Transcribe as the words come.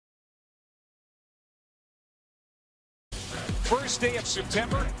first day of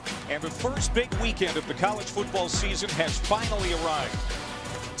September, and the first big weekend of the college football season has finally arrived.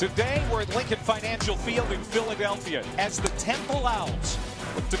 Today, we're at Lincoln Financial Field in Philadelphia as the Temple Owls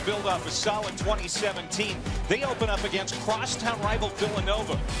look to build up a solid 2017. They open up against crosstown rival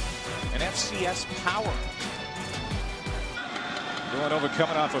Villanova, an FCS power. Villanova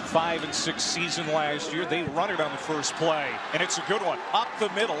coming off a 5-6 season last year. They run it on the first play, and it's a good one. Up the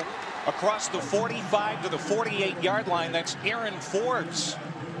middle, across the 45 to the 48-yard line. That's Aaron Forbes.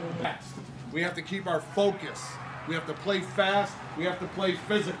 We have to keep our focus. We have to play fast. We have to play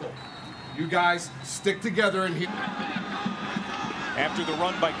physical. You guys stick together and After the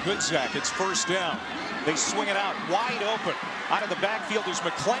run by Goodzak, it's first down. They swing it out wide open. Out of the backfield is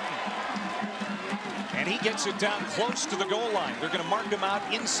McClinton. And he gets it down close to the goal line. They're going to mark him out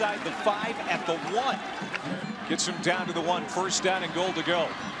inside the 5 at the 1. Gets him down to the 1. First down and goal to go.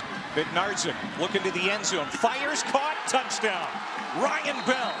 Bednarczyk looking to the end zone. Fires, caught, touchdown. Ryan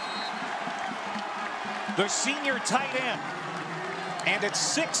Bell, the senior tight end. And it's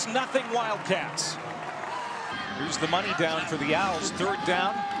 6-0 Wildcats. Here's the money down for the Owls. Third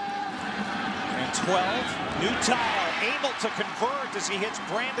down and 12. Newtile able to convert as he hits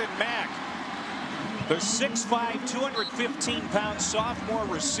Brandon Mack. The 6'5", 215-pound sophomore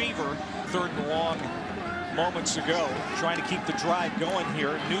receiver. Third and long moments ago. Trying to keep the drive going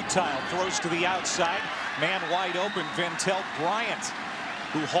here. Newtile throws to the outside. Man wide open. Ventel Bryant,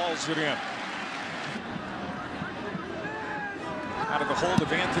 who hauls it in. Out of the hold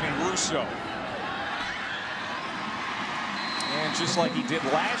of Anthony Russo. And just like he did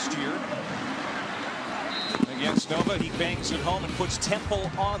last year against Nova, he bangs it home and puts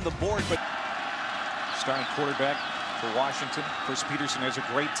Temple on the board. But starting quarterback for Washington, Chris Peterson has a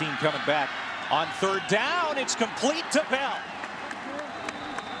great team coming back. On third down, it's complete to Bell.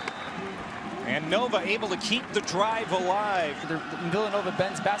 And Nova able to keep the drive alive. The Villanova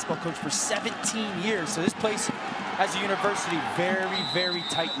Ben's basketball coach for 17 years. So this place as a university, very, very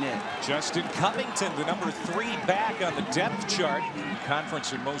tight-knit. Justin Covington, the number 3 back on the depth chart.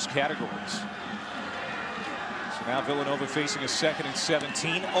 Conference in most categories. So now Villanova facing a 2nd and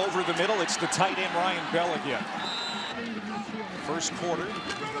 17. Over the middle, it's the tight end Ryan Bell again. First quarter.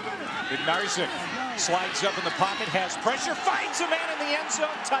 Bednarczyk slides up in the pocket, has pressure, finds a man in the end zone,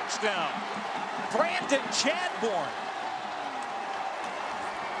 touchdown. Brandon Chadbourne.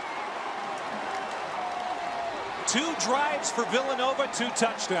 2 drives for Villanova, 2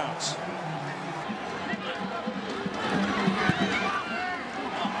 touchdowns.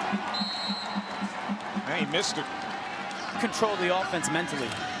 Now he missed it. Control the offense mentally.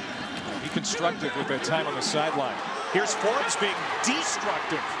 Be constructive with that time on the sideline. Here's Forbes being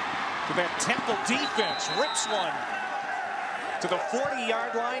destructive to that Temple defense. Rips one to the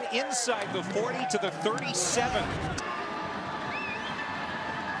 40-yard line, inside the 40 to the 37.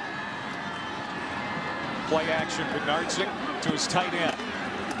 Play action, Bednarczyk to his tight end.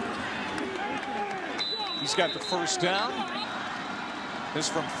 He's got the first down. This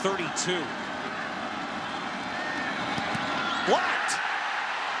from 32. Blocked.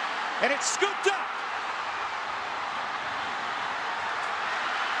 And it's scooped up.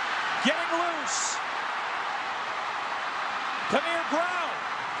 Getting loose. Kamir Brown.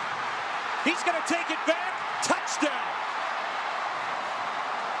 He's going to take it back. Touchdown.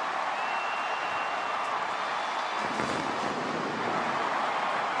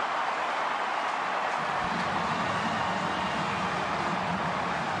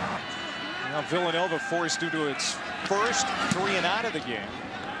 Now Villanova forced into its first 3 and out of the game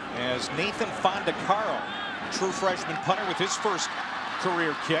as Nathan Fondacaro, true freshman punter with his first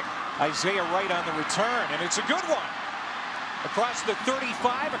career kick. Isaiah Wright on the return, and it's a good one. Across the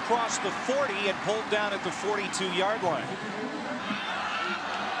 35, across the 40, and pulled down at the 42-yard line.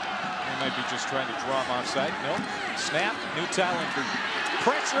 They might be just trying to draw him offside. Nope. Snap, Newtile for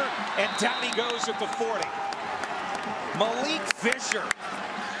pressure, and down he goes at the 40. Malik Fisher,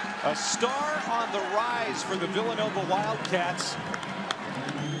 a star on the rise for the Villanova Wildcats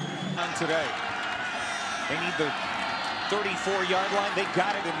on today. They need the 34-yard line. They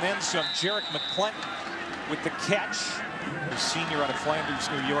got it and then some. Jarek McClinton with the catch. The senior out of Flanders,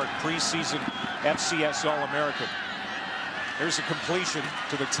 New York, preseason FCS All-American. There's a completion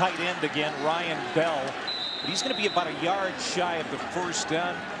to the tight end again, Ryan Bell. But he's going to be about a yard shy of the first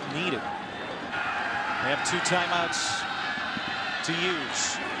down needed. They have 2 timeouts to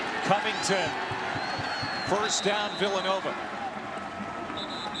use. Covington, first down Villanova.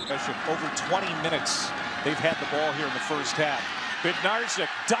 Over 20 minutes they've had the ball here in the first half. Bednarczyk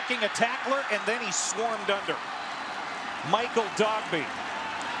ducking a tackler, and then he swarmed under. Michael Dogby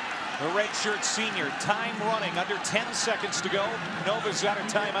The redshirt senior, time running, under 10 seconds to go. Nova's out of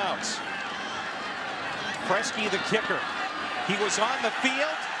timeouts. Kresge, the kicker. He was on the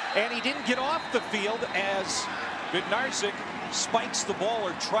field, and he didn't get off the field as Bednarczyk spikes the ball,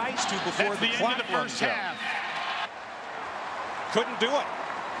 or tries to, before the clock runs out. Couldn't do it.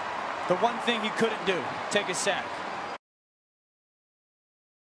 The one thing he couldn't do, take a sack.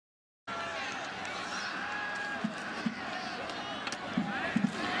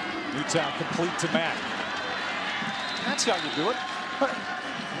 Newtown complete to Matt. That's how you do it.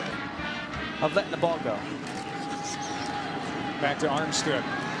 Of letting the ball go. Back to Armstead.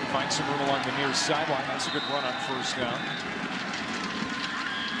 Finds some room along the near sideline. That's a good run on first down.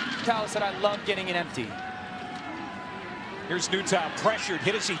 Cal said, I love getting it empty. Here's Newtown, pressured,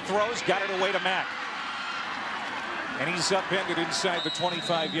 hit as he throws, got it away to Mack. And he's upended inside the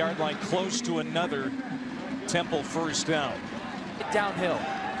 25-yard line, close to another Temple first down. Downhill.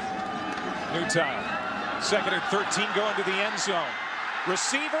 Newtown, 2nd and 13, going to the end zone.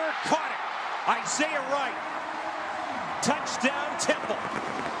 Receiver, caught it. Isaiah Wright. Touchdown, Temple.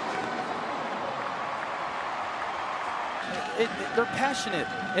 They're passionate.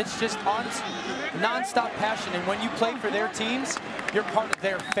 It's just non-stop passion. And when you play for their teams, you're part of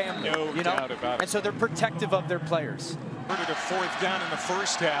their family. No doubt about it. And so they're protective of their players. Converted a 4th down in the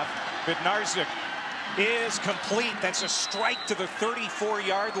first half. Bednarczyk is complete. That's a strike to the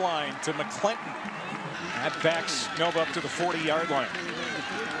 34-yard line to McClinton. That backs Nova up to the 40-yard line.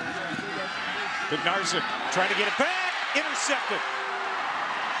 Bednarczyk trying to get it back. Intercepted.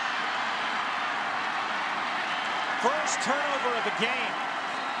 First turnover of the game.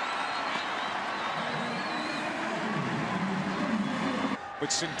 But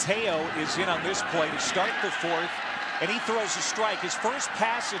Centeo is in on this play to start the 4th, and he throws a strike. His first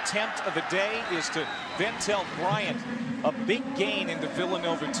pass attempt of the day is to Ventel Bryant. A big gain into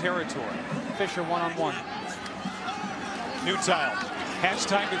Villanova territory. Fisher one-on-one. Newtown has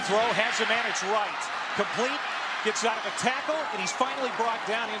time to throw, has a man, it's right. Complete, gets out of a tackle, and he's finally brought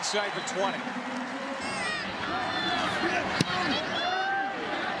down inside the 20.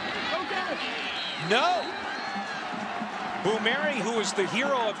 No! Boumeri, who was the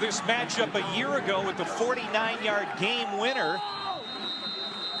hero of this matchup a year ago with the 49-yard game winner,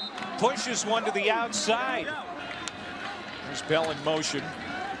 pushes one to the outside. There's Bell in motion.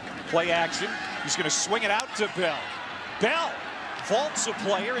 Play action. He's going to swing it out to Bell. Bell vaults a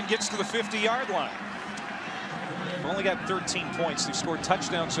player and gets to the 50-yard line. They've only got 13 points. They've scored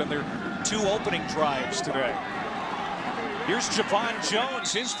touchdowns on their 2 opening drives today. Here's Javon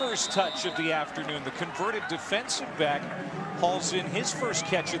Jones, his first touch of the afternoon. The converted defensive back hauls in his first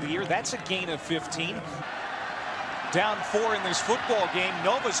catch of the year. That's a gain of 15. Down 4 in this football game.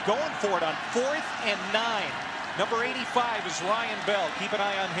 Nova's going for it on 4th and 9. Number 85 is Ryan Bell. Keep an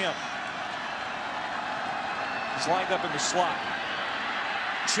eye on him. He's lined up in the slot.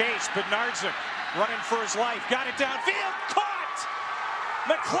 Chase, Bednarczyk running for his life. Got it downfield. Caught!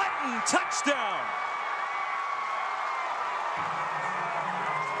 McClinton, touchdown!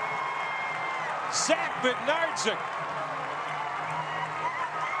 Zach Bednarczyk.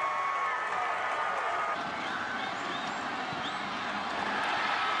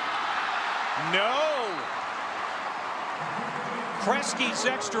 No. Kresge's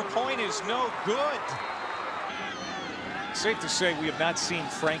extra point is no good. Safe to say we have not seen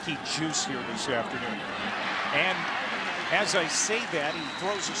Frankie Juice here this afternoon. And as I say that, he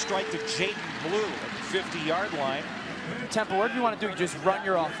throws a strike to Jaden Blue at the 50-yard line. Temple, whatever you want to do, you just run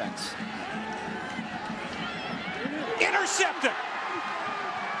your offense. Intercepted.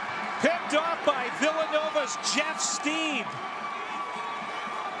 Picked off by Villanova's Jeff Steed.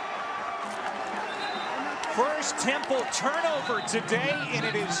 First Temple turnover today, and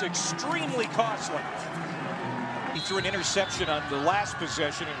it is extremely costly. He threw an interception on the last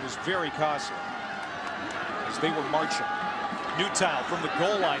possession, and it was very costly as they were marching. Newtown from the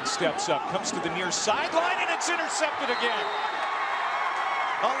goal line steps up, comes to the near sideline, and it's intercepted again.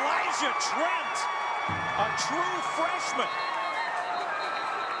 Elijah Trent, a true freshman,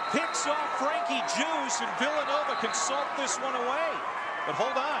 picks off Frankie Juice, and Villanova can salt this one away. But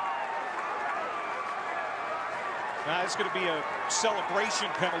hold on. Now it's going to be a celebration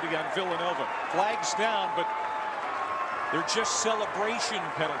penalty on Villanova. Flags down, but they're just celebration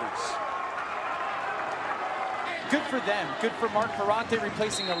penalties. Good for them. Good for Mark Ferrante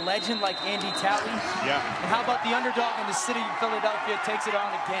replacing a legend like Andy Talley. Yeah. And how about the underdog in the city of Philadelphia takes it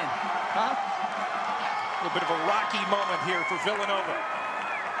on again? Huh? A little bit of a rocky moment here for Villanova.